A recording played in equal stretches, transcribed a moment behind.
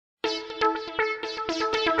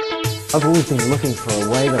I've always been looking for a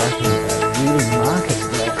way that I can really market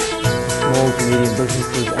that to small to medium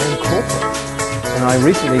businesses and corporates. And I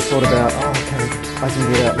recently thought about, oh, okay, I can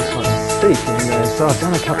get out in front and speak. And so I've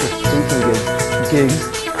done a couple of speaking gigs,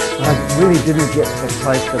 but I really didn't get to the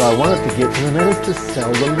place that I wanted to get to, and that is to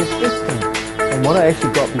sell them the system. And what I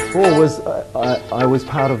actually got before was I was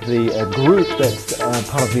part of the group that's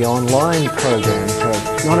part of the online program. So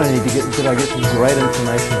not only did I get some great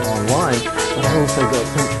information online, but I also got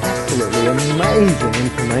some absolutely amazing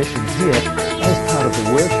information here as part of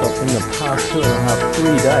the workshop in the past 2.5,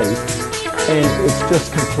 3 days. And it's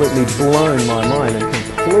just completely blown my mind and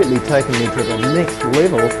completely taken me to the next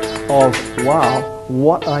level of, wow,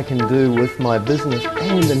 what I can do with my business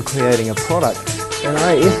and in creating a product. And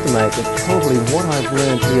I estimate that probably what I've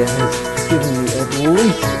learned here has given me at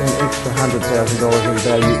least an extra $100,000 in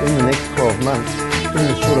value in the next 12 months in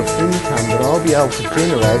the sort of income that I'll be able to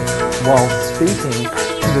generate while speaking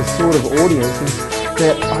to the sort of audiences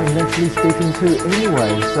that I'm naturally speaking to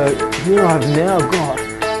anyway. So here I've now got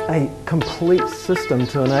a complete system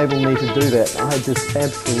to enable me to do that. I just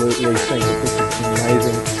absolutely think that this is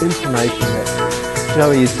amazing information that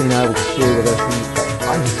Joey has been able to share with us, and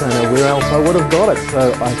I just don't know where else I would have got it.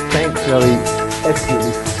 So I thank Joey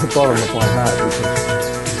absolutely from the bottom of my heart, because,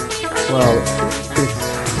 well,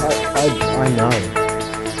 I know,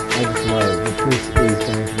 I just know that this is going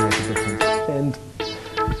to make a difference. And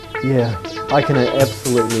yeah, I can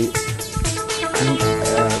absolutely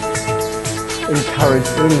encourage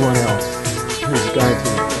anyone else who's going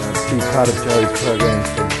to be part of Joey's program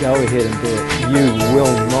to go ahead and do it. You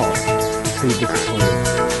will not be disappointed.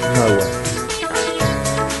 No way.